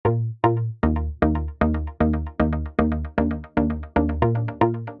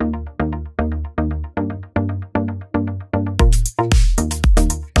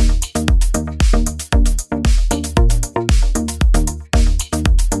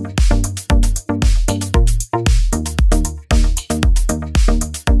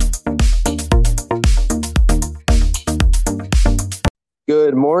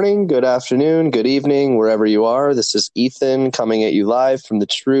morning, good afternoon, good evening, wherever you are. This is Ethan coming at you live from the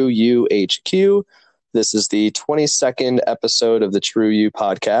True You HQ. This is the 22nd episode of the True You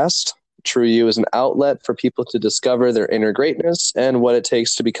podcast. True You is an outlet for people to discover their inner greatness and what it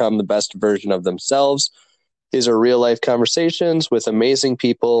takes to become the best version of themselves. These are real-life conversations with amazing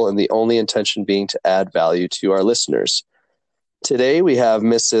people, and the only intention being to add value to our listeners. Today, we have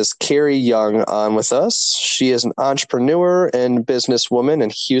Mrs. Carrie Young on with us. She is an entrepreneur and businesswoman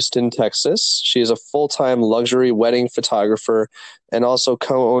in Houston, Texas. She is a full-time luxury wedding photographer and also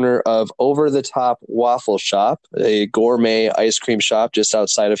co-owner of Over the Top Waffle Shop, a gourmet ice cream shop just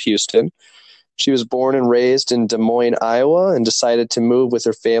outside of Houston. She was born and raised in Des Moines, Iowa, and decided to move with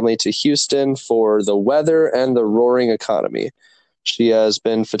her family to Houston for the weather and the roaring economy. She has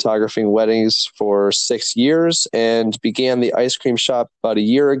been photographing weddings for 6 years and began the ice cream shop about a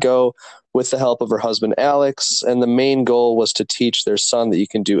year ago with the help of her husband, Alex. And the main goal was to teach their son that you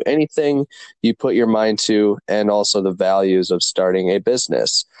can do anything you put your mind to, and also the values of starting a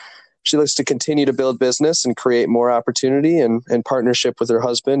business. She looks to continue to build business and create more opportunity and partnership with her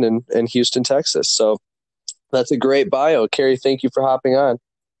husband in Houston, Texas. So that's a great bio. Carrie, thank you for hopping on.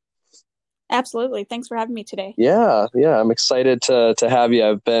 Absolutely. Thanks for having me today. Yeah. I'm excited to have you.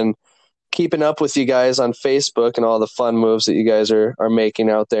 I've been keeping up with you guys on Facebook and all the fun moves that you guys are making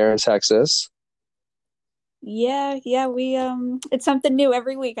out there in Texas. Yeah, we it's something new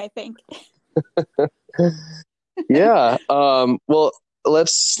every week, I think. Yeah. Well,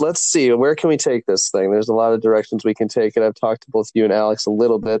 let's see. Where can we take this thing? There's a lot of directions we can take it. I've talked to both you and Alex a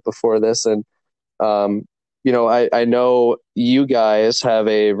little bit before this, and I know you guys have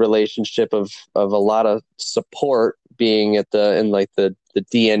a relationship of a lot of support being in the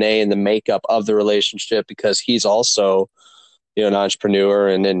DNA and the makeup of the relationship, because he's also, an entrepreneur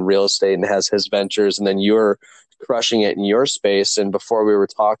and in real estate and has his ventures, and then you're crushing it in your space. And before we were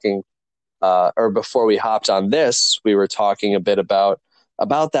talking, before we hopped on this, we were talking a bit about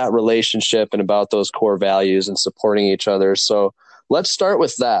that relationship and about those core values and supporting each other. So let's start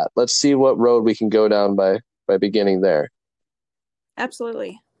with that. Let's see what road we can go down by beginning there.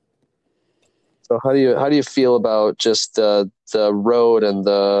 Absolutely. So how do you feel about just the road and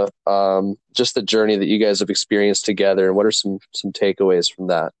the just the journey that you guys have experienced together, and what are some takeaways from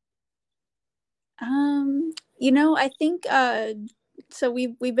that? I think so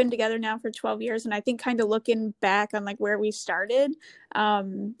we've been together now for 12 years, and I think kind of looking back on like where we started,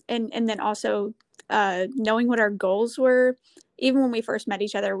 and then also knowing what our goals were. Even when we first met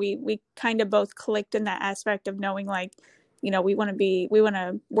each other, we kind of both clicked in that aspect of knowing, like, we want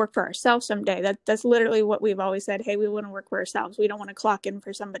to work for ourselves someday. That's literally what we've always said. Hey, we want to work for ourselves. We don't want to clock in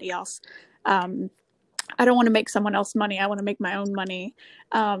for somebody else. I don't want to make someone else money. I want to make my own money.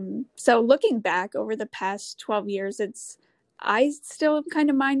 So looking back over the past 12 years, I still am kind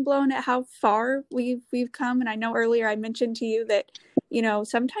of mind blown at how far we've come. And I know earlier I mentioned to you that,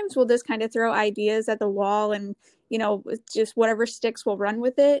 sometimes we'll just kind of throw ideas at the wall, and, just whatever sticks, we'll run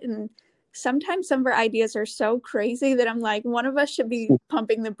with it. And sometimes some of our ideas are so crazy that I'm like, one of us should be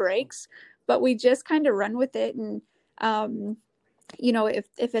pumping the brakes, but we just kind of run with it. And,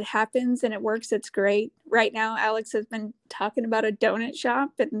 if it happens and it works, it's great. Right now, Alex has been talking about a donut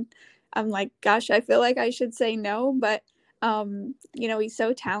shop, and I'm like, gosh, I feel like I should say no, but, he's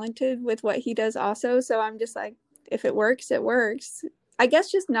so talented with what he does also. So I'm just like, if it works, it works. I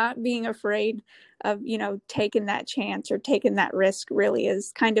guess just not being afraid of, taking that chance or taking that risk really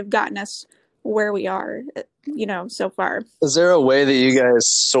has kind of gotten us where we are, so far. Is there a way that you guys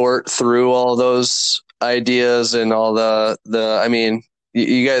sort through all those ideas and all I mean,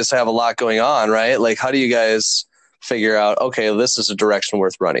 you guys have a lot going on, right? Like, how do you guys figure out, okay, this is a direction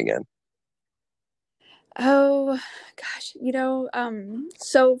worth running in? Oh gosh,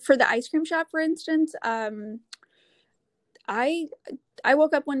 so for the ice cream shop, for instance, I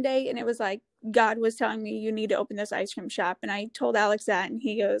woke up one day and it was like God was telling me, you need to open this ice cream shop. And I told Alex that, and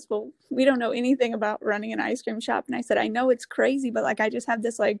he goes, well, we don't know anything about running an ice cream shop. And I said, I know it's crazy, but like, I just have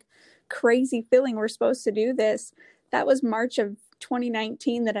this like crazy feeling we're supposed to do this. That was March of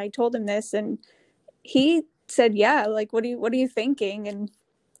 2019 that I told him this. And he said, yeah, like, what are you thinking? And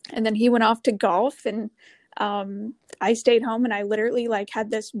then he went off to golf, and I stayed home, and I literally like had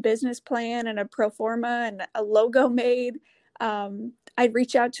this business plan and a pro forma and a logo made. I'd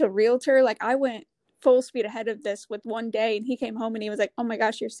reach out to a realtor. Like, I went full speed ahead of this with one day, and he came home and he was like, oh my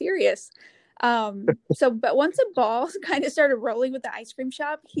gosh, you're serious. But once the ball kind of started rolling with the ice cream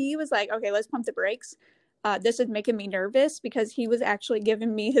shop, he was like, okay, let's pump the brakes. This is making me nervous, because he was actually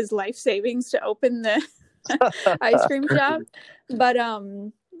giving me his life savings to open the ice cream shop. But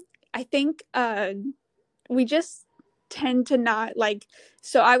I think we just tend to not like,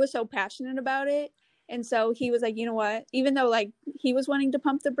 so I was so passionate about it. And so he was like, you know what, even though like he was wanting to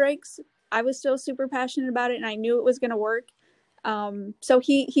pump the brakes, I was still super passionate about it and I knew it was going to work. So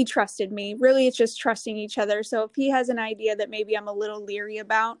he trusted me. Really, it's just trusting each other. So if he has an idea that maybe I'm a little leery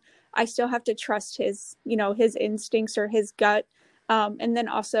about, I still have to trust his, you know, his instincts or his gut. And then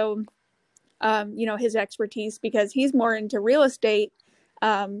also, you know, his expertise, because he's more into real estate,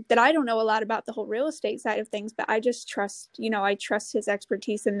 that I don't know a lot about the whole real estate side of things, but I just trust, you know, I trust his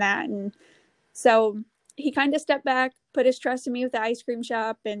expertise in that. And so he kind of stepped back, put his trust in me with the ice cream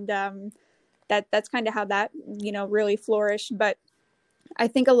shop. And that's kind of how that, you know, really flourished. But I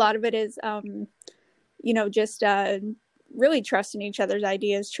think a lot of it is, you know, just really trusting each other's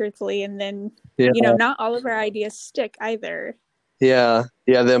ideas truthfully. And then, Yeah. you know, not all of our ideas stick either. Yeah.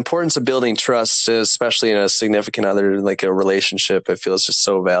 Yeah. The importance of building trust, especially in a significant other, like a relationship, I feel is just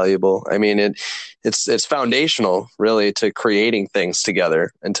so valuable. I mean, it's foundational really to creating things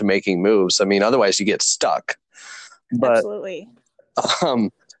together and to making moves. I mean, otherwise you get stuck. But, Absolutely.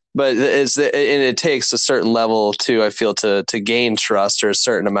 but and it takes a certain level too, I feel, to gain trust, or a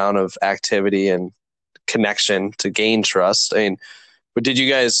certain amount of activity and connection to gain trust. I mean, but did you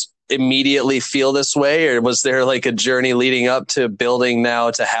guys immediately feel this way, or was there like a journey leading up to building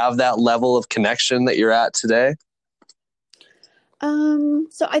now to have that level of connection that you're at today?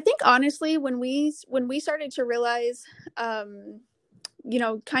 So I think honestly, when we started to realize, you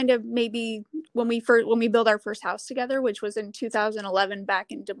know, kind of maybe when we built our first house together, which was in 2011 back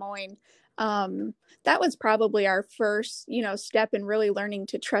in Des Moines, that was probably our first, you know, step in really learning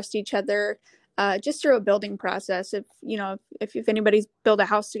to trust each other, just through a building process. If you know, if anybody's built a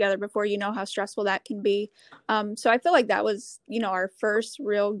house together before, you know how stressful that can be. So I feel like that was, you know, our first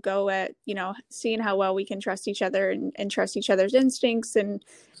real go at, you know, seeing how well we can trust each other and trust each other's instincts and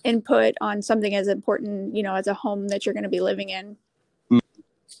input on something as important, you know, as a home that you're going to be living in.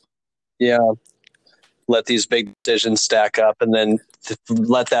 Yeah. Let these big decisions stack up, and then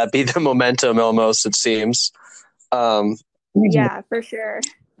let that be the momentum almost, it seems. Yeah, for sure.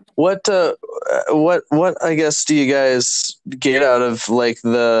 What I guess do you guys get out of like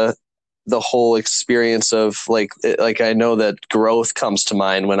the whole experience of like I know that growth comes to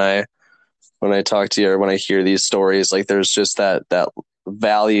mind when I talk to you, or when I hear these stories. Like there's just that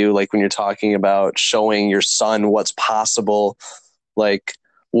value, like when you're talking about showing your son what's possible. Like,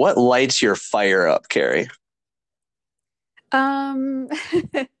 what lights your fire up, Carrie? Um,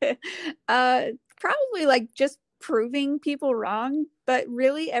 probably like just proving people wrong. But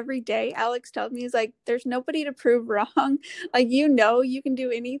really, every day, Alex tells me, he's like, there's nobody to prove wrong. Like, you know, you can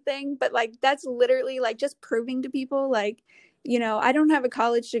do anything. But like, that's literally like just proving to people, like, you know, I don't have a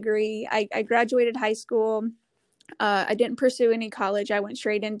college degree. I graduated high school. I didn't pursue any college. I went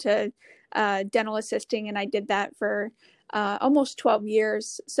straight into dental assisting, and I did that for almost 12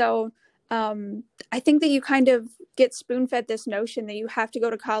 years. So I think that you kind of get spoon fed this notion that you have to go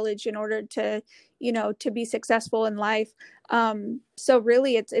to college in order to, you know, to be successful in life. So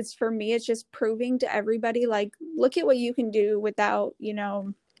really, it's for me, it's just proving to everybody, like, look at what you can do without, you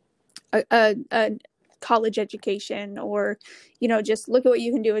know, a college education, or, you know, just look at what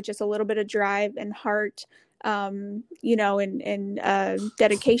you can do with just a little bit of drive and heart, you know, and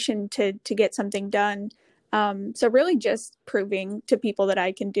dedication to get something done. So really just proving to people that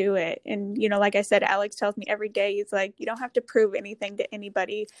I can do it. And, you know, like I said, Alex tells me every day, he's like, you don't have to prove anything to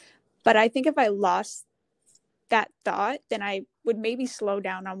anybody. But I think if I lost that thought, then I would maybe slow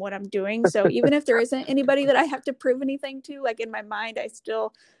down on what I'm doing. So even if there isn't anybody that I have to prove anything to, like in my mind,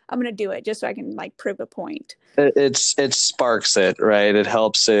 I'm going to do it just so I can like prove a point. It sparks it, right? It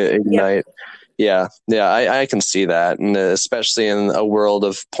helps it ignite. Yep. Yeah. I can see that. And especially in a world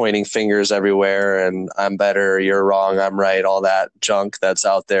of pointing fingers everywhere and I'm better, you're wrong, I'm right, all that junk that's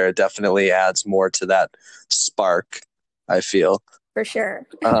out there, it definitely adds more to that spark, I feel. For sure.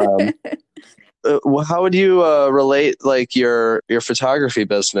 How would you relate like your photography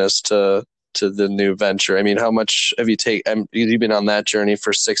business to the new venture? I mean, how much have you've been on that journey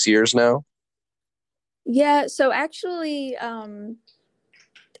for 6 years now? Yeah. So actually,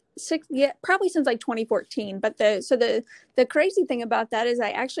 probably since like 2014. But the crazy thing about that is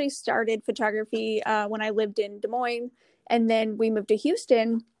I actually started photography when I lived in Des Moines, and then we moved to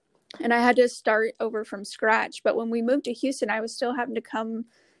Houston, and I had to start over from scratch. But when we moved to Houston, I was still having to come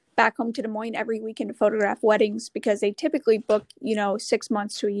back home to Des Moines every weekend to photograph weddings, because they typically book, you know, 6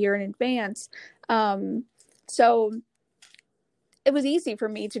 months to a year in advance. So it was easy for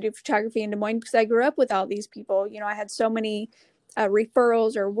me to do photography in Des Moines because I grew up with all these people. You know, I had so many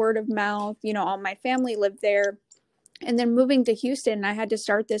referrals or word of mouth. You know, all my family lived there. And then moving to Houston, I had to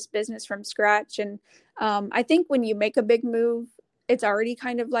start this business from scratch. And I think when you make a big move, it's already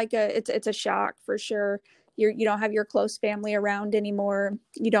kind of like it's a shock for sure. You don't have your close family around anymore.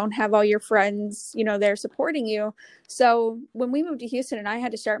 You don't have all your friends, there supporting you. So when we moved to Houston and I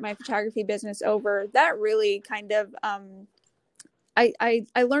had to start my photography business over, that really kind of I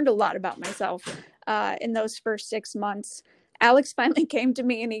learned a lot about myself in those first 6 months. Alex finally came to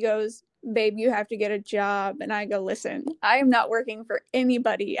me and he goes, "Babe, you have to get a job." And I go, "Listen, I am not working for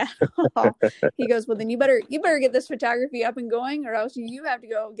anybody at all." He goes, "Well, then you better get this photography up and going, or else you have to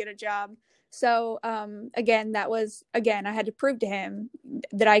go get a job." So again, I had to prove to him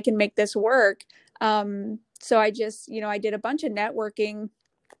that I can make this work. So I just, I did a bunch of networking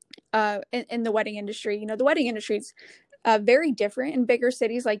in the wedding industry. The wedding industry's very different in bigger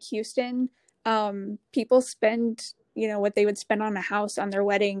cities like Houston. People spend, what they would spend on a house on their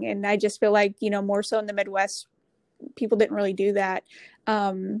wedding. And I just feel like, more so in the Midwest, people didn't really do that.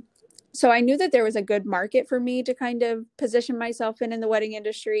 So I knew that there was a good market for me to kind of position myself in the wedding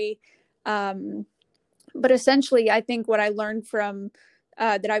industry. But essentially, I think what I learned from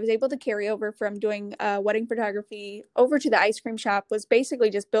that I was able to carry over from doing wedding photography over to the ice cream shop was basically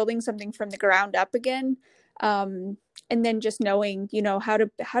just building something from the ground up again. And then just knowing, how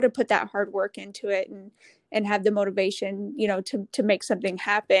to put that hard work into it and have the motivation, to make something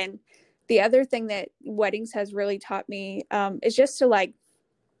happen. The other thing that weddings has really taught me is just to like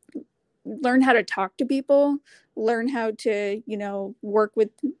learn how to talk to people, learn how to, work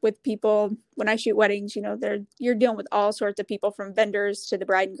with people. When I shoot weddings, you're dealing with all sorts of people, from vendors to the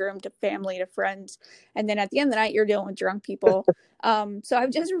bride and groom to family to friends. And then at the end of the night, you're dealing with drunk people. So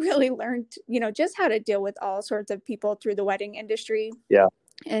I've just really learned, just how to deal with all sorts of people through the wedding industry. Yeah.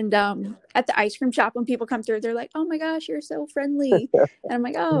 And at the ice cream shop, when people come through, they're like, "Oh my gosh, you're so friendly." And I'm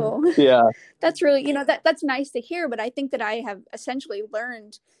like, "Oh, Yeah. That's really, that's nice to hear." But I think that I have essentially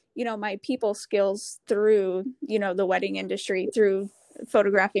learned, my people skills through, the wedding industry, through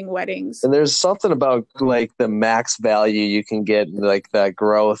photographing weddings. And there's something about like the max value you can get, like that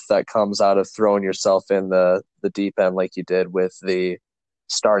growth that comes out of throwing yourself in the deep end like you did with the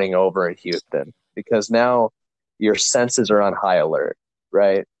starting over in Houston, because now your senses are on high alert,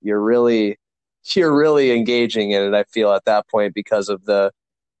 right? You're really engaging in it, I feel, at that point, because of the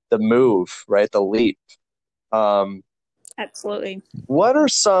move, right? The leap. Absolutely. What are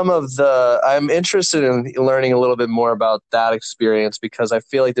some of I'm interested in learning a little bit more about that experience, because I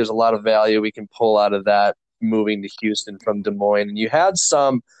feel like there's a lot of value we can pull out of that moving to Houston from Des Moines. And you had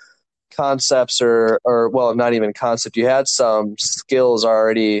some concepts or well, not even concept, you had some skills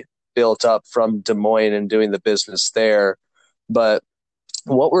already built up from Des Moines and doing the business there. But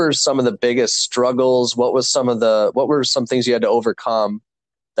what were some of the biggest struggles? What were some things you had to overcome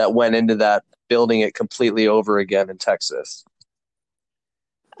that went into that, building it completely over again in Texas?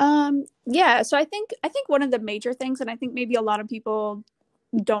 Yeah, so I think one of the major things, and I think maybe a lot of people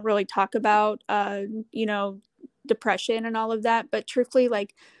don't really talk about, depression and all of that, but truthfully,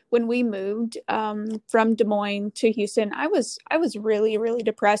 like when we moved from Des Moines to Houston, I was really, really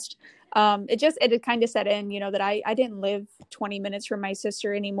depressed. It had kind of set in, that I didn't live 20 minutes from my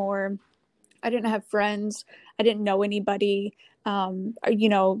sister anymore. I didn't have friends. I didn't know anybody.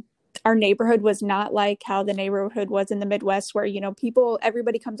 Our neighborhood was not like how the neighborhood was in the Midwest, where,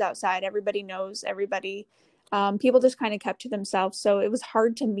 everybody comes outside, everybody knows everybody. People just kind of kept to themselves. So it was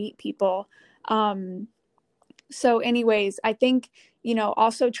hard to meet people. So anyways, I think,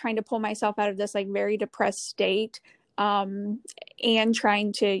 also trying to pull myself out of this like very depressed state, and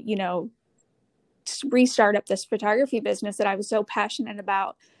trying to, restart up this photography business that I was so passionate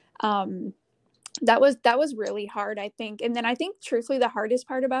about. That was really hard, I think. And then I think truthfully the hardest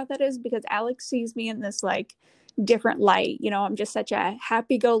part about that is because Alex sees me in this like different light. I'm just such a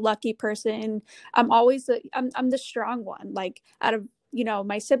happy-go-lucky person. I'm always I'm the strong one, like out of,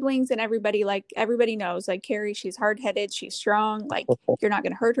 my siblings and everybody, like everybody knows, like Carrie, she's hard-headed, she's strong, like you're not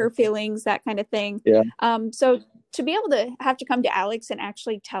going to hurt her feelings, that kind of thing. Yeah. So to be able to have to come to Alex and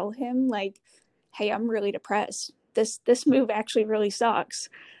actually tell him like, "Hey, I'm really depressed. This move actually really sucks."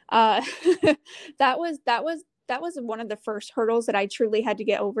 That was one of the first hurdles that I truly had to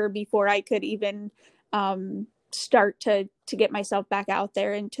get over before I could even start to get myself back out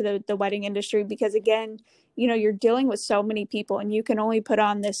there into the wedding industry. Because again, you're dealing with so many people and you can only put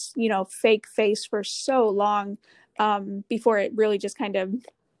on this, fake face for so long before it really just kind of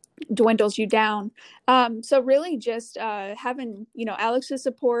dwindles you down. So really just having, Alex's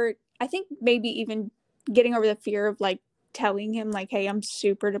support, I think maybe even getting over the fear of like telling him like, "Hey, I'm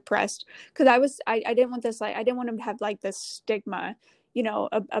super depressed," because I didn't want this, like I didn't want him to have like this stigma,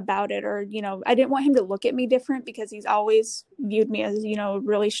 about it, or, I didn't want him to look at me different because he's always viewed me as,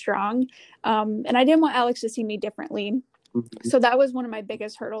 really strong. And I didn't want Alex to see me differently. Mhm. So that was one of my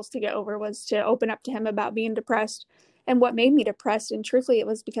biggest hurdles to get over, was to open up to him about being depressed and what made me depressed. And truthfully, it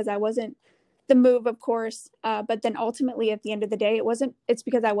was because I wasn't the move, of course. But then ultimately at the end of the day, it's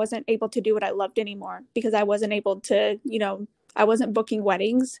because I wasn't able to do what I loved anymore, because I wasn't able to, I wasn't booking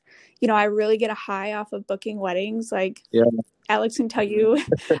weddings. I really get a high off of booking weddings. Like, Yeah. Alex can tell you,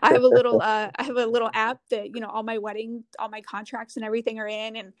 I have a little app that, all my contracts and everything are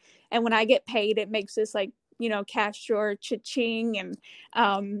in. And when I get paid, it makes this like, cash drawer cha-ching, and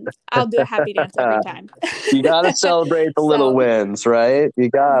I'll do a happy dance every time. You got to celebrate the little So wins, right? You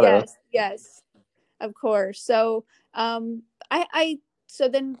got to. yes, of course. So I so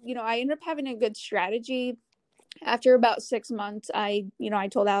then, I ended up having a good strategy. After about 6 months, I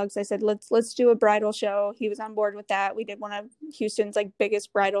told Alex, I said, let's do a bridal show. He was on board with that. We did one of Houston's like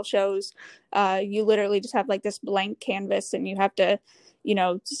biggest bridal shows. You literally just have like this blank canvas, and you have to,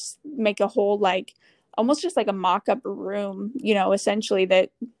 just make a whole, like, almost just like a mock-up room, essentially,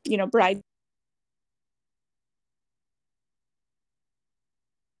 that, bride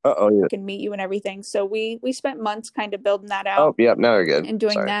Yeah. can meet you and everything. So we spent months kind of building that Oh, out yep. Now you're good. and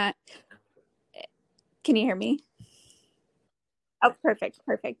doing Sorry. that. Can you hear me? Oh, perfect.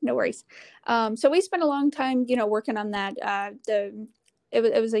 No worries. So we spent a long time, working on that.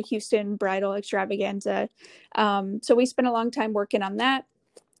 It was a Houston bridal extravaganza. So we spent a long time working on that,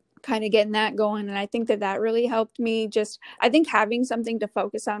 kind of getting that going. And I think that really helped me. I think having something to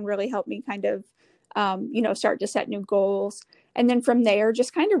focus on really helped me kind of, start to set new goals. And then from there,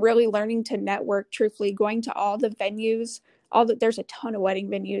 just kind of really learning to network, truthfully, going to all the venues, there's a ton of wedding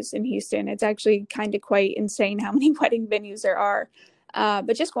venues in Houston. It's actually kind of quite insane how many wedding venues there are.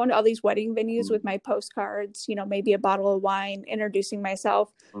 But just going to all these wedding venues with my postcards, maybe a bottle of wine, introducing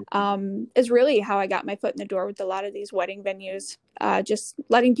myself, is really how I got my foot in the door with a lot of these wedding venues. Just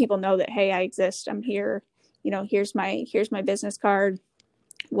letting people know that, hey, I exist, I'm here, here's my business card,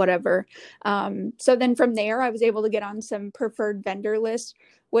 whatever. So then from there, I was able to get on some preferred vendor lists,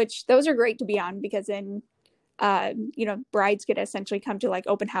 which those are great to be on, because then brides get to essentially come to like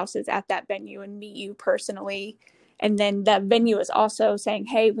open houses at that venue and meet you personally. And then that venue is also saying,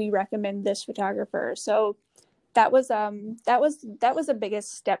 hey, we recommend this photographer. So that was the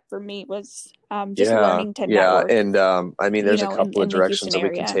biggest step for me, was just learning to network. And I mean, there's a couple of in the directions Houston that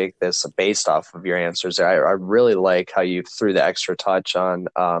we can area. take this based off of your answers. I really like how you threw the extra touch on.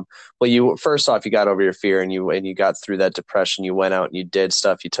 Well, you first off, you got over your fear, and you got through that depression. You went out and you did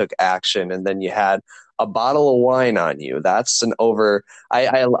stuff. You took action, and then you had a bottle of wine on you. That's an over.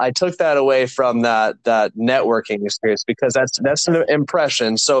 I took that away from that networking experience, because that's an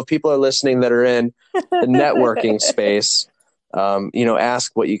impression. So if people are listening that are in the networking space,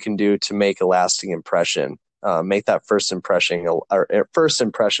 ask what you can do to make a lasting impression. Make that first impression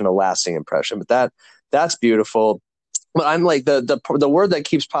a lasting impression. But that's beautiful. But I'm like, the word that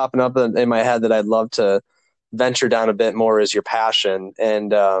keeps popping up in my head that I'd love to venture down a bit more is your passion.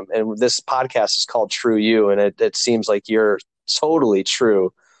 And this podcast is called True You, and it seems like you're totally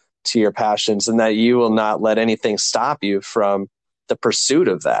true to your passions, and that you will not let anything stop you from the pursuit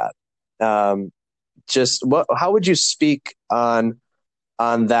of that. How would you speak on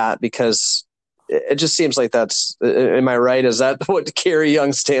that? Because it just seems like that's, am I right? Is that what Carrie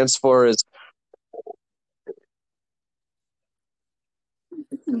Young stands for? Is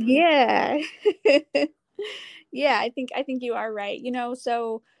Yeah. Yeah, I think you are right.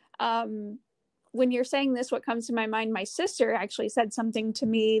 So um when you're saying this, what comes to my mind, my sister actually said something to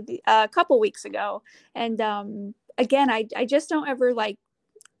me a couple weeks ago. And again, I just don't ever like,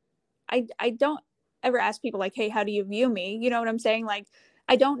 I don't ever ask people like, hey, how do you view me? You know what I'm saying? Like,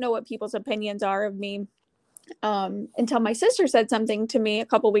 I don't know what people's opinions are of me, until my sister said something to me a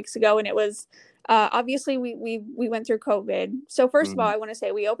couple weeks ago. And it was, obviously we went through COVID. So first of all, I want to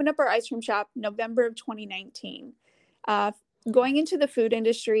say we opened up our ice cream shop November of 2019. uh, Going into the food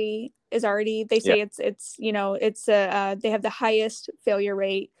industry is already, they say it's they have the highest failure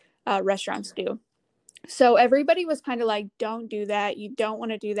rate, restaurants do. So everybody was kind of like, don't do that, you don't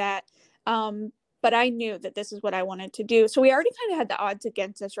want to do that. But I knew that this is what I wanted to do. So we already kind of had the odds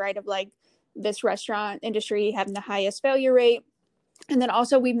against us, right, of like this restaurant industry having the highest failure rate. And then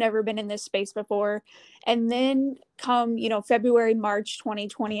also, we've never been in this space before. And then come, February, March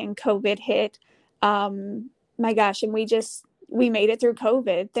 2020, and COVID hit. My gosh, and we made it through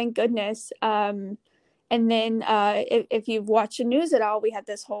COVID, thank goodness. And then if you've watched the news at all, we had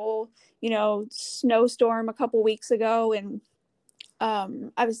this whole, snowstorm a couple weeks ago, and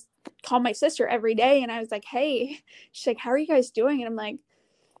I was calling my sister every day, and I was like, hey, she's like, how are you guys doing? And I'm like,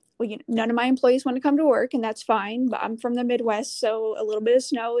 well, none of my employees want to come to work, and that's fine, but I'm from the Midwest, so a little bit of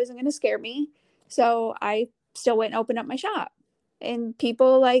snow isn't going to scare me. So I still went and opened up my shop, and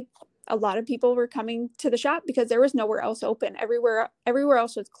a lot of people were coming to the shop because there was nowhere else open. Everywhere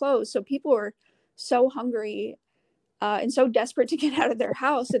else was closed. So people were so hungry, and so desperate to get out of their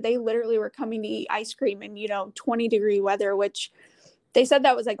house that they literally were coming to eat ice cream in, 20-degree weather, which they said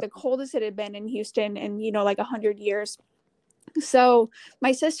that was like the coldest it had been in Houston in, like 100 years. So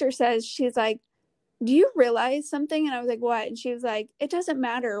my sister says, she's like, do you realize something? And I was like, what? And she was like, it doesn't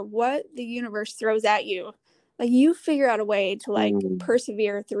matter what the universe throws at you. Like, you figure out a way to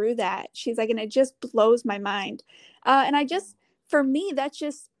persevere through that. She's like, and it just blows my mind. And for me, that's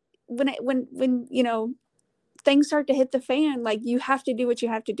just when things start to hit the fan, like, you have to do what you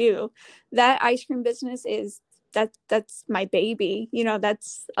have to do. That ice cream business that's my baby.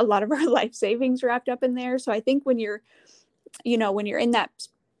 That's a lot of our life savings wrapped up in there. So I think when you're in that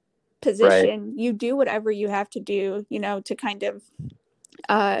position, right, you do whatever you have to do, to kind of,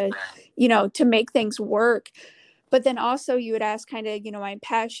 to make things work. But then also you would ask kind of, my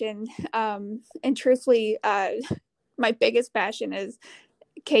passion. And truthfully, my biggest passion is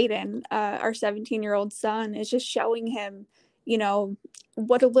Caden, our 17-year-old son, is just showing him,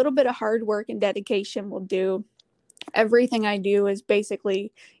 what a little bit of hard work and dedication will do. Everything I do is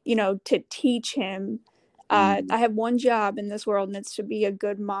basically, to teach him. I have one job in this world, and it's to be a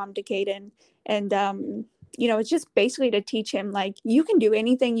good mom to Caden. And, it's just basically to teach him, like, you can do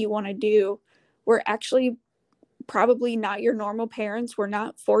anything you want to do. We're actually probably not your normal parents. We're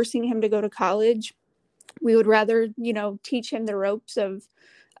not forcing him to go to college. We would rather, teach him the ropes of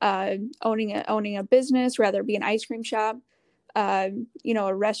owning a business, rather be an ice cream shop, a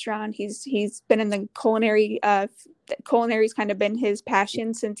restaurant. He's been in the culinary. Culinary's kind of been his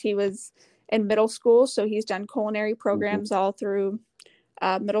passion since he was in middle school. So he's done culinary programs all through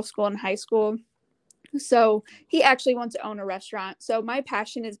middle school and high school. So he actually wants to own a restaurant. So my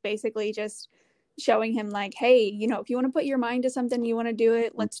passion is basically just showing him, like, hey, if you want to put your mind to something, you want to do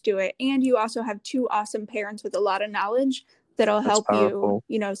it, let's do it. And you also have two awesome parents with a lot of knowledge that'll help you,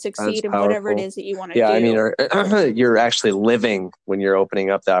 succeed in whatever it is that you want to do. Yeah, I mean, you're actually living when you're opening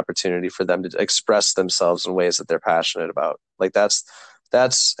up the opportunity for them to express themselves in ways that they're passionate about. Like, that's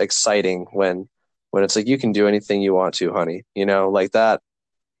exciting when it's like, you can do anything you want to, honey, like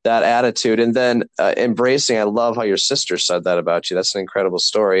that attitude. And then embracing, I love how your sister said that about you. That's an incredible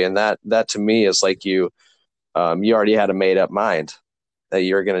story. And that to me is like, you already had a made up mind that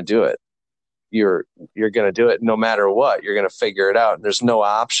you're going to do it. You're going to do it no matter what. You're going to figure it out. And there's no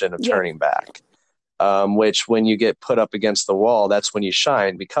option of turning back. Which, when you get put up against the wall, that's when you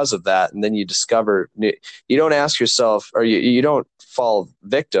shine because of that. And then you discover, you don't ask yourself, or you don't fall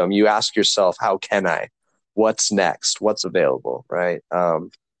victim. You ask yourself, how can I? What's next? What's available? Right.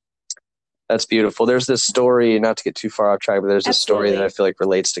 That's beautiful. There's this story, not to get too far off track, but there's a story that I feel like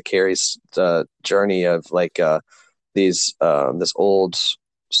relates to Carrie's journey of, like, this old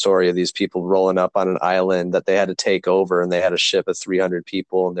story of these people rolling up on an island that they had to take over, and they had a ship of 300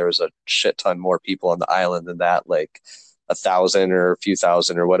 people, and there was a shit ton more people on the island than that, like 1,000 or a few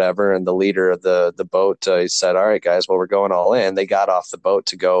thousand or whatever. And the leader of the boat, he said, all right, guys, well, we're going all in. They got off the boat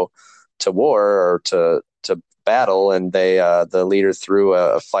to go to war, or to battle, and the leader threw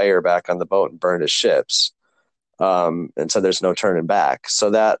a fire back on the boat and burned his ships. And so there's no turning back. So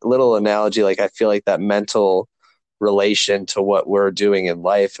that little analogy, like, I feel like that mental relation to what we're doing in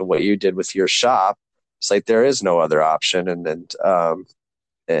life and what you did with your shop, it's like there is no other option, and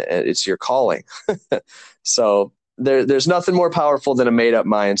it's your calling. So there's nothing more powerful than a made up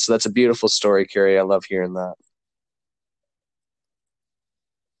mind. So that's a beautiful story, Carrie. I love hearing that.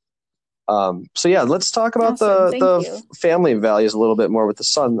 So yeah, let's talk about the family values a little bit more with the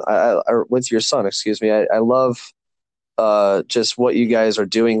son, or with your son, excuse me. I love just what you guys are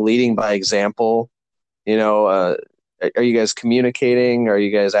doing, leading by example. Are you guys communicating? Are you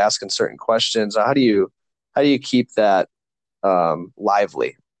guys asking certain questions? How do you keep that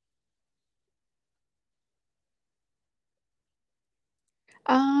lively?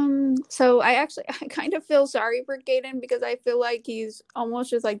 So I kind of feel sorry for Caden, because I feel like he's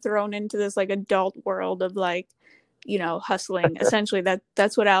almost just, like, thrown into this, like, adult world of, like, hustling. Essentially,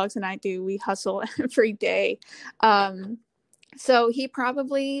 that's what Alex and I do. We hustle every day. So he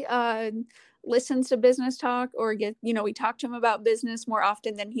probably listens to business talk, or we talk to him about business more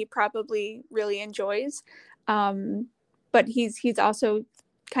often than he probably really enjoys. But he's also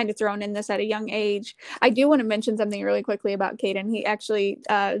kind of thrown in this at a young age. I do want to mention something really quickly about Caden. He actually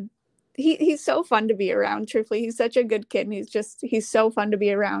he's so fun to be around. Truthfully, he's such a good kid, and he's so fun to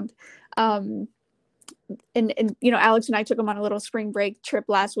be around. And you know, Alex and I took him on a little spring break trip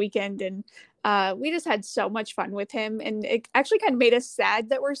last weekend, and we just had so much fun with him. And it actually kind of made us sad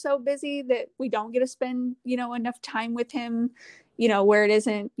that we're so busy that we don't get to spend, you know, enough time with him, you know, where it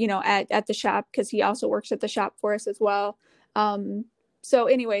isn't, you know, at the shop, because he also works at the shop for us as well. So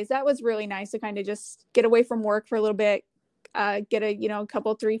anyways, that was really nice to kind of just get away from work for a little bit, get a, you know, a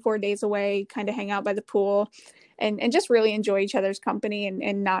couple, 3-4 days away, kind of hang out by the pool, and just really enjoy each other's company,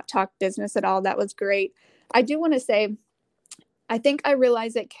 and not talk business at all. That was great. I do want to say, I think I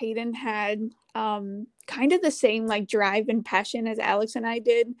realized that Caden had kind of the same like drive and passion as Alex and I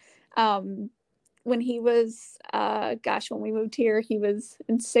did. When he was, when we moved here, he was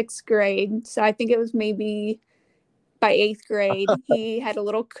in 6th grade. So I think it was maybe by 8th grade, he had a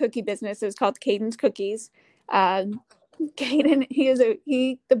little cookie business. It was called Caden's Cookies. Caden,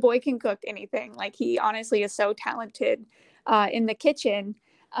 the boy can cook anything. Like, he honestly is so talented in the kitchen.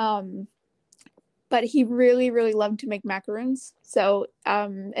 But he really, really loved to make macaroons. So,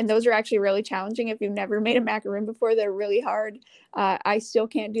 and those are actually really challenging. If you've never made a macaroon before, they're really hard. I still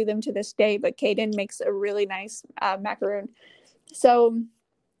can't do them to this day, but Caden makes a really nice macaroon. So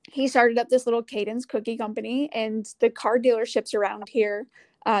he started up this little Caden's cookie company, and the car dealerships around here,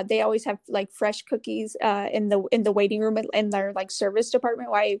 they always have like fresh cookies in the waiting room in their like service department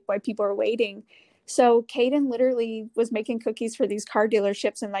while people are waiting. So Caden literally was making cookies for these car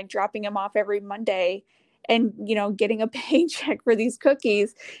dealerships and like dropping them off every Monday, and, you know, getting a paycheck for these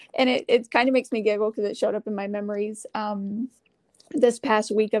cookies. And it kind of makes me giggle because it showed up in my memories this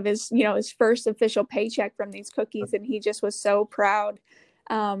past week of his, you know, his first official paycheck from these cookies. And he just was so proud.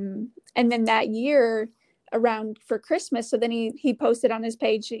 And then that year around for Christmas, so then he posted on his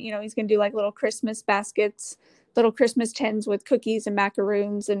page, you know, he's going to do like little Christmas baskets, little Christmas tins with cookies and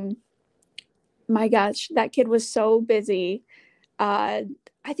macaroons. And my gosh, that kid was so busy. I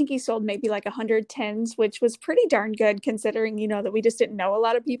think he sold maybe like 100 tins, which was pretty darn good considering, you know, that we just didn't know a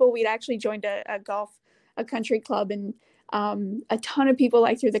lot of people. We'd actually joined a country club, and a ton of people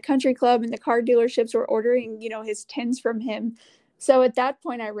like through the country club and the car dealerships were ordering, you know, his tins from him. So at that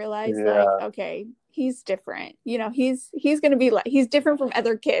point I realized, like, okay, he's different. You know, he's going to be like, he's different from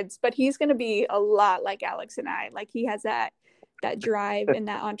other kids, but he's going to be a lot like Alex and I. Like, he has that drive and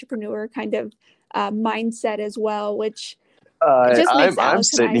that entrepreneur kind of mindset as well, which just makes I'm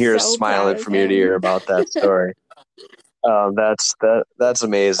sitting here so smiling from ear to ear about that story. That's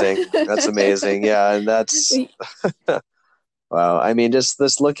amazing. That's amazing. Yeah, and that's wow. I mean,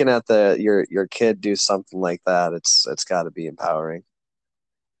 just looking at your kid do something like that, it's got to be empowering.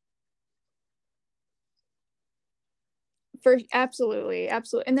 For absolutely.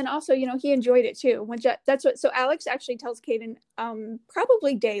 And then also, you know, he enjoyed it too. So Alex actually tells Caden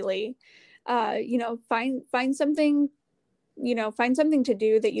probably daily, you know, find something, you know, find something to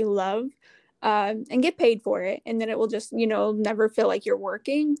do that you love, and get paid for it, and then it will just, you know, never feel like you're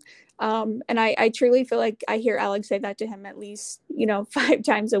working. And I truly feel like I hear Alex say that to him at least, you know, 5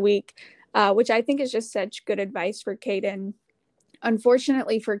 times a week, which I think is just such good advice for Caden.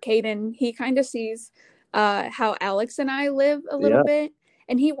 Unfortunately for Caden, he kind of sees how Alex and I live a little bit,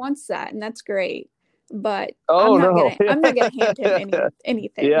 and he wants that, and that's great. But I'm not gonna hand him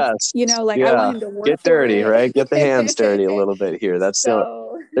anything. Yes, you know, like, I want him to work. Get dirty, right? Get the hands dirty a little bit here. That's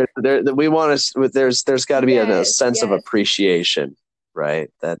so. We want to. There's got to be a sense of appreciation, right?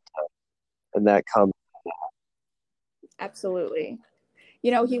 And that comes. Absolutely.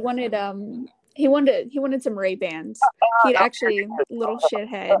 You know, he wanted some Ray-Bans. He'd actually, little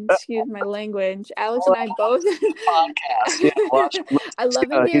shithead, excuse my language. Alex and I both podcast. Yeah, I love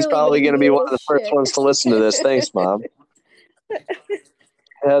him. He's probably going to be one of the first ones to listen to this. Thanks, Mom.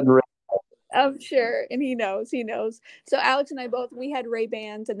 I'm sure. And he knows. So Alex and I both, we had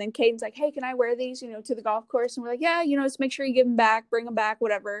Ray-Bans, and then Caden's like, hey, can I wear these, you know, to the golf course? And we're like, yeah, you know, just make sure you give them back, bring them back,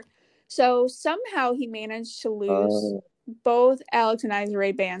 whatever. So somehow he managed to lose both Alex and I's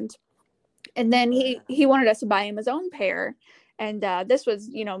Ray-Bans. And then he wanted us to buy him his own pair. And this was,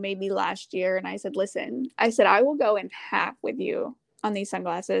 you know, maybe last year. And I said, listen, I will go in half with you on these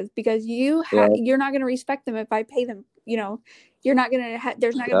sunglasses, because you're not going to respect them if I pay them. You know, you're not going to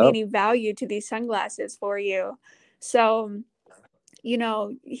there's not going to be any value to these sunglasses for you. So, you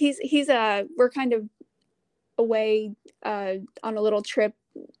know, we're kind of away on a little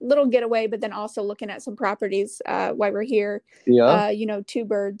getaway, but then also looking at some properties while we're here. You know, 2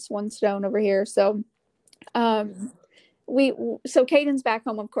 birds, 1 stone over here. So Caden's back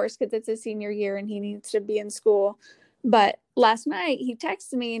home, of course, because it's his senior year and he needs to be in school. But last night he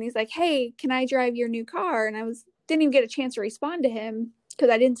texted me and he's like, hey, can I drive your new car? And I didn't even get a chance to respond to him. because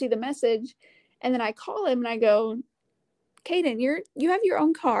I didn't see the message. And then I call him and I go, Caden, you have your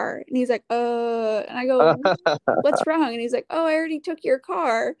own car. And he's like, and I go, what's wrong? And he's like, oh, I already took your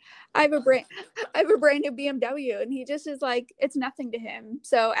car. I have a brand I have a brand new BMW. And he just is like, it's nothing to him.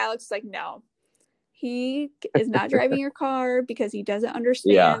 So Alex is like, no, he is not driving your car because he doesn't Yeah.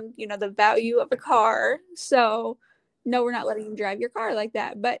 understand, the value of a car. So no, we're not letting him drive your car like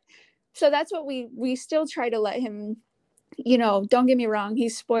that. But so that's what we still try to let him, don't get me wrong,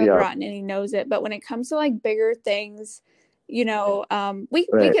 he's spoiled Yeah. rotten and he knows it. But when it comes to like bigger things, we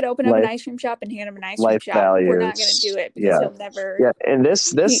Right. could open up an ice cream shop and hand him an ice cream Life shop. We're not going to values. do it because Yeah. he'll never. Yeah. And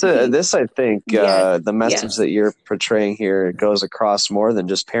this I think, Yeah. the message Yes. that you're portraying here goes across more than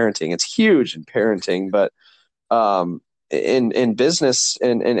just parenting. It's huge in parenting, but in business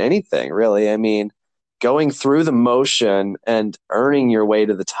and in anything really. I mean, going through the motion and earning your way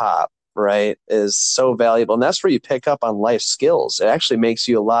to the top, right, is so valuable. And that's where you pick up on life skills. It actually makes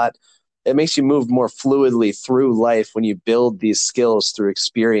you it makes you move more fluidly through life when you build these skills through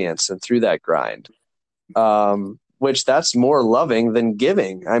experience and through that grind. Which that's more loving than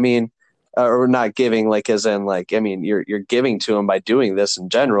giving. I mean, or not giving, like, as in, like, I mean, you're giving to him by doing this in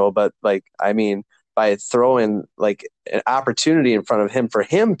general, but like, I mean, by throwing like an opportunity in front of him for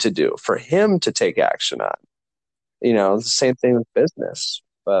him to take action on. The same thing with business.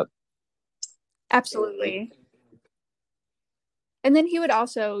 But Absolutely. And then he would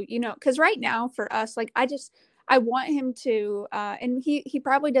also, because right now for us, like I want him to, and he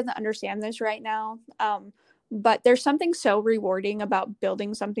probably doesn't understand this right now. But there's something so rewarding about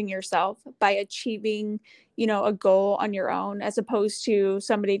building something yourself by achieving, a goal on your own, as opposed to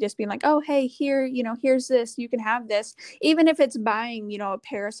somebody just being like, oh, hey, here, here's this, you can have this, even if it's buying, a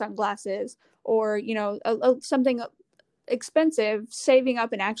pair of sunglasses or, something expensive, saving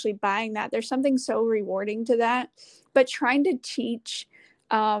up and actually buying that. There's something so rewarding to that. But trying to teach,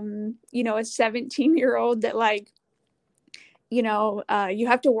 a 17-year-old that, like, you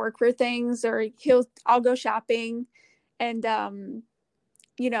have to work for things, or I'll go shopping, and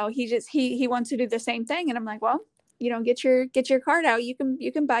he wants to do the same thing, and I'm like, well, get your card out. You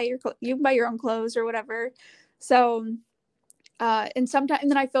can buy your own clothes or whatever. So and sometimes, and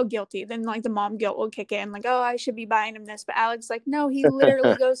then I feel guilty. Then like the mom guilt will kick in, like, oh, I should be buying him this. But Alex, like, no, he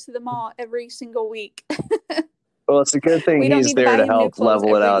literally goes to the mall every single week. well, it's a good thing We don't he's need to there buy to him new help clothes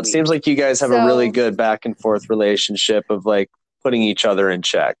level it every out. It seems week. like you guys have a really So good back and forth relationship of like putting each other in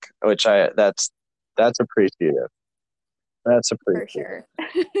check, which that's appreciative. That's for appreciative.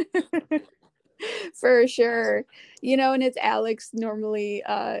 sure. For sure. And it's Alex normally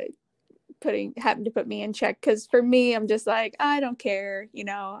having to put me in check, because for me, I'm just like, I don't care,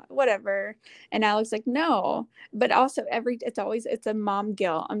 whatever. And Alex like, no. But also it's a mom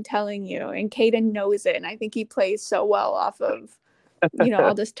guilt, I'm telling you, and Caden knows it, and I think he plays so well off of,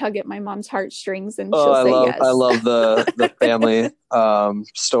 I'll just tug at my mom's heartstrings and Oh, she'll say I yes. love the family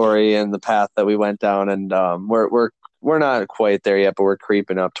story and the path that we went down, and we're not quite there yet, but we're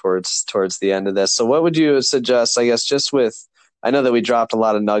creeping up towards the end of this. So what would you suggest, I guess, just with, I know that we dropped a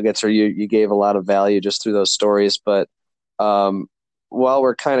lot of nuggets, or you gave a lot of value just through those stories, but while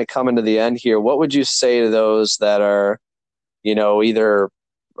we're kind of coming to the end here, what would you say to those that are, either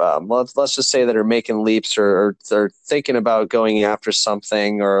let's just say that are making leaps, or they're thinking about going after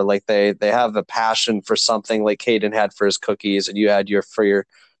something, or like they have a passion for something, like Caden had for his cookies and you had your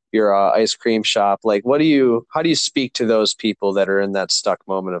ice cream shop. Like, how do you speak to those people that are in that stuck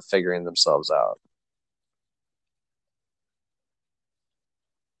moment of figuring themselves out?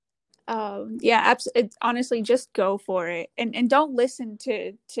 Yeah, absolutely. Honestly, just go for it, and don't listen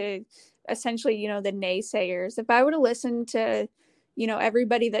to essentially, the naysayers. If I were to listen to,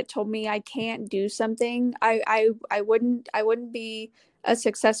 everybody that told me I can't do something, I wouldn't be a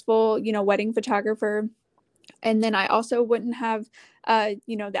successful, wedding photographer. And then I also wouldn't have,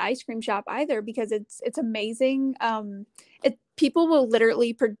 the ice cream shop either, because it's amazing. People will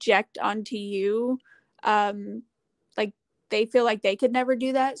literally project onto you, like, they feel like they could never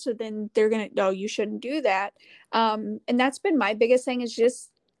do that, so then they're gonna, no, you shouldn't do that. And that's been my biggest thing, is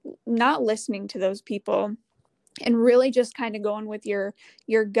just not listening to those people, and really just kind of going with your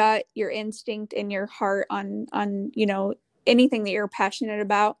gut, your instinct, and your heart on anything that you're passionate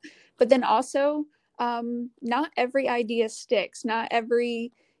about. But then also, not every idea sticks. Not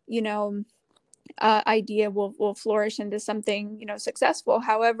every you know idea will flourish into something successful.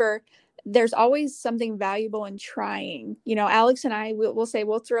 However, there's always something valuable in trying. Alex and I will say,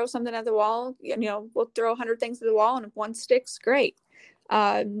 we'll throw something at the wall. We'll throw 100 things at the wall, and if one sticks, great.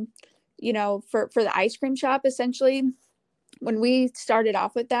 um, for the ice cream shop, essentially, when we started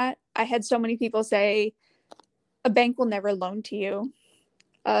off with that, I had so many people say, a bank will never loan to you.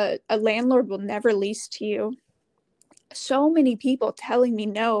 a landlord will never lease to you. So many people telling me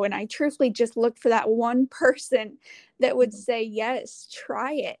no, and I truthfully just looked for that one person that would say yes,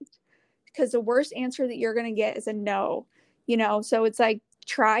 try it, because the worst answer that you're going to get is a no, so it's like,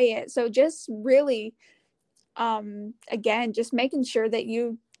 try it. So just really, again, just making sure that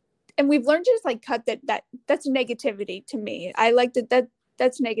you, and we've learned to just like cut that's negativity to me. I like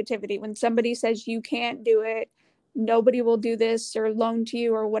that's negativity. When somebody says you can't do it, nobody will do this or loan to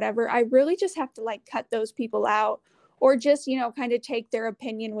you or whatever, I really just have to like cut those people out, or just, kind of take their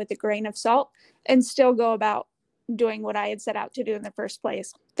opinion with a grain of salt and still go about doing what I had set out to do in the first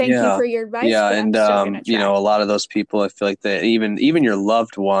place. Thank you for your advice. Yeah, but and I'm still gonna try. a lot of those people, I feel like that even your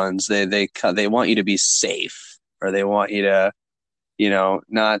loved ones, they want you to be safe, or they want you to,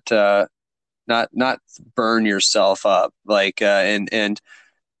 not burn yourself up, like, and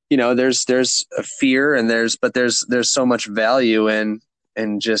there's a fear, and there's so much value in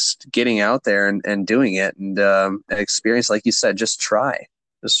just getting out there and doing it, and experience, like you said, just try.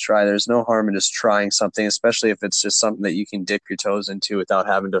 There's no harm in just trying something, especially if it's just something that you can dip your toes into without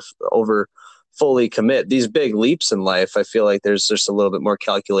having to fully commit. These big leaps in life, I feel like there's just a little bit more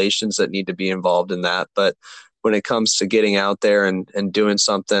calculations that need to be involved in that. But when it comes to getting out there and doing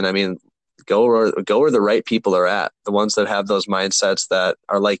something, I mean, go where the right people are at, the ones that have those mindsets that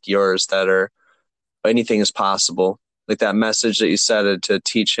are like yours, that are anything is possible. Like that message that you said, to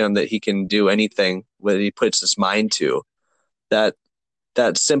teach him that he can do anything when he puts his mind to.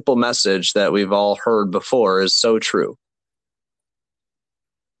 That simple message that we've all heard before is so true.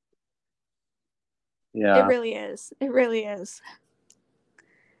 Yeah. It really is. It really is.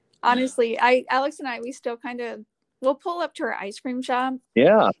 Honestly, Alex and I, we still kind of, we'll pull up to our ice cream shop.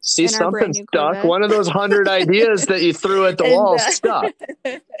 Yeah. See, something stuck. Corvette. One of those 100 ideas that you threw at the wall stuck.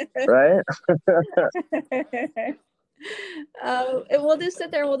 Right? And we'll just sit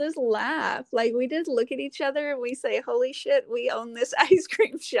there and we'll just laugh. Like, we just look at each other and we say, holy shit, we own this ice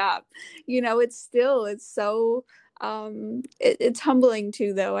cream shop. It's so, it's humbling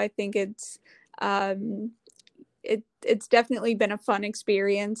too, though. I think it's definitely been a fun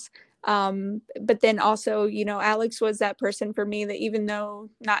experience. But then also, Alex was that person for me that, even though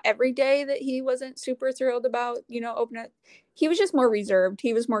not every day that he wasn't super thrilled about, opening it, he was just more reserved.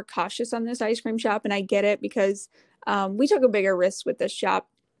 He was more cautious on this ice cream shop. And I get it, because we took a bigger risk with this shop.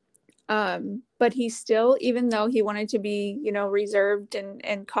 But he still, even though he wanted to be, reserved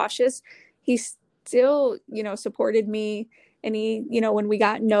and cautious, he still, supported me. And he, when we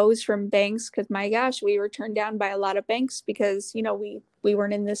got no's from banks, because my gosh, we were turned down by a lot of banks because, we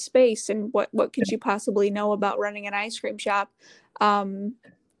weren't in this space. And what could you possibly know about running an ice cream shop?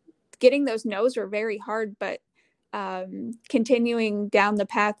 Getting those no's were very hard, but continuing down the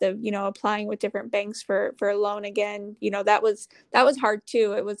path of, applying with different banks for a loan again, that was hard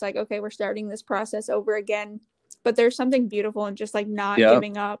too. It was like, okay, we're starting this process over again. But there's something beautiful in just like not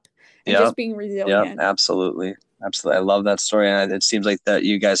giving up and just being resilient. Yeah, absolutely. I love that story. And it seems like that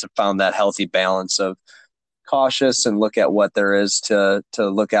you guys have found that healthy balance of cautious and look at what there is to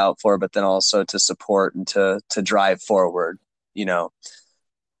look out for, but then also to support and to drive forward,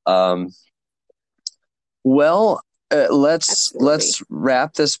 Well, let's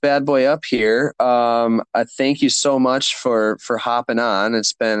wrap this bad boy up here. I thank you so much for hopping on.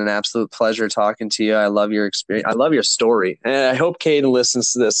 It's been an absolute pleasure talking to you. I love your experience. I love your story, and I hope Caden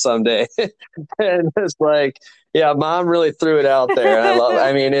listens to this someday and it's like, yeah, Mom really threw it out there. And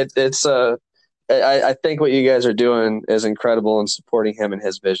I mean, it's I think what you guys are doing is incredible, and supporting him and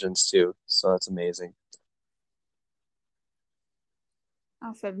his visions too. So that's amazing.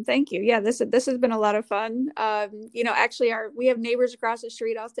 Awesome. Thank you. Yeah, this has been a lot of fun. Actually we have neighbors across the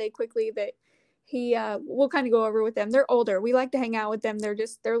street. I'll say quickly that we'll kind of go over with them. They're older. We like to hang out with them. They're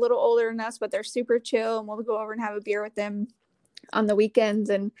a little older than us, but they're super chill, and we'll go over and have a beer with them on the weekends.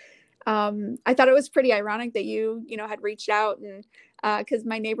 And I thought it was pretty ironic that you had reached out, and because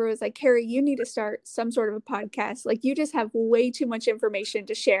my neighbor was like, Carrie, you need to start some sort of a podcast. Like, you just have way too much information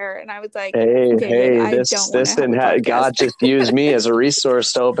to share. And I was like, God just used me as a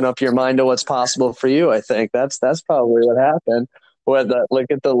resource to open up your mind to what's possible for you. I think that's probably what happened. Look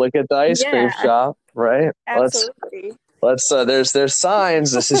at the ice cream shop, right? Absolutely. There's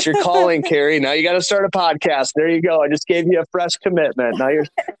signs. This is your calling, Carrie. Now you got to start a podcast. There you go. I just gave you a fresh commitment.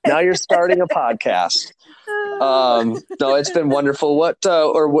 Now you're starting a podcast. No, it's been wonderful.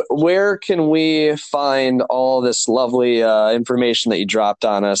 Where can we find all this lovely information that you dropped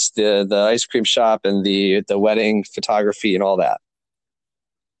on us? The ice cream shop and the wedding photography and all that.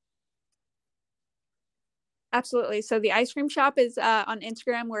 Absolutely. So the ice cream shop is on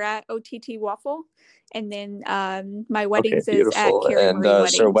Instagram. We're at OTT Waffle. And then my weddings Okay, is at beautiful. Carrie And Marie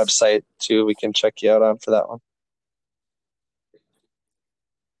is there a Weddings. website too we can check you out on for that one?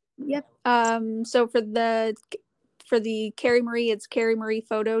 Yep. So for the Carrie Marie, it's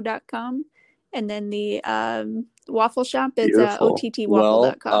carriemariephoto.com. And then the waffle shop is Beautiful.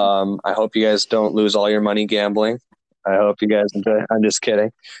 ottwaffle.com. Well, I hope you guys don't lose all your money gambling. I hope you guys enjoy. I'm just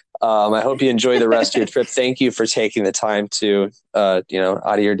kidding. I hope you enjoy the rest of your trip. Thank you for taking the time to, out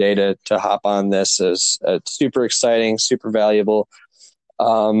of your day to hop on this. It's super exciting, super valuable.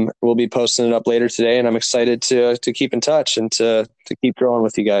 We'll be posting it up later today, and I'm excited to keep in touch and to keep growing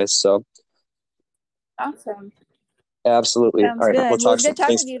with you guys. So Awesome. absolutely. Sounds All right, good. we'll Well, it talk was soon. good talking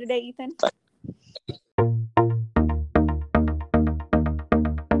Thanks. to you today, Ethan. Bye.